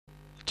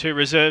2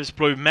 reserves,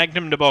 Blue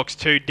Magnum to box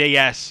 2,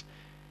 Diaz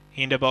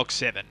into box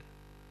 7.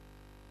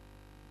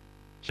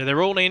 So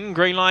they're all in.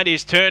 Green light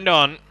is turned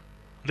on.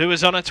 Lure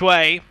on its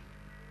way.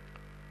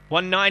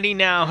 190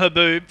 now,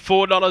 Haboob.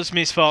 $4,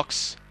 Miss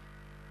Fox.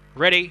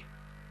 Ready.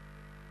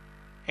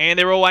 And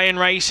they're away and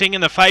racing,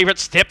 and the favourite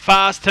Step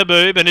Fast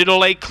Haboob, and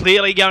Italy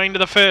clearly going to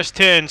the first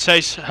turn. So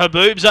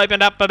Haboob's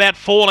opened up about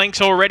 4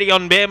 lengths already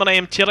on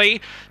Birmingham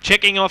Tilly.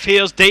 Checking off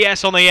heels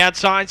Diaz on the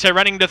outside, so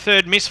running to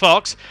third Miss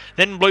Fox.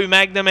 Then Blue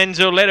Magnum and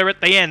Zuletta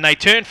at the end. They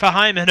turn for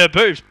home, and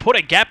Haboob's put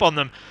a gap on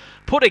them.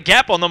 Put a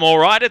gap on them, all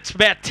right. It's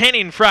about 10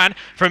 in front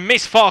from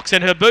Miss Fox,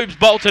 and Haboob's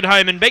bolted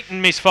home and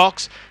beaten Miss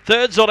Fox.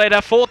 Third,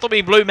 Zuletta. Fourth will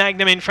be Blue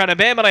Magnum in front of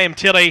Birmingham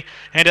Tilly.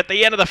 And at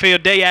the end of the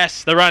field,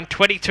 Diaz, the run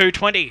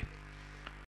 22.20.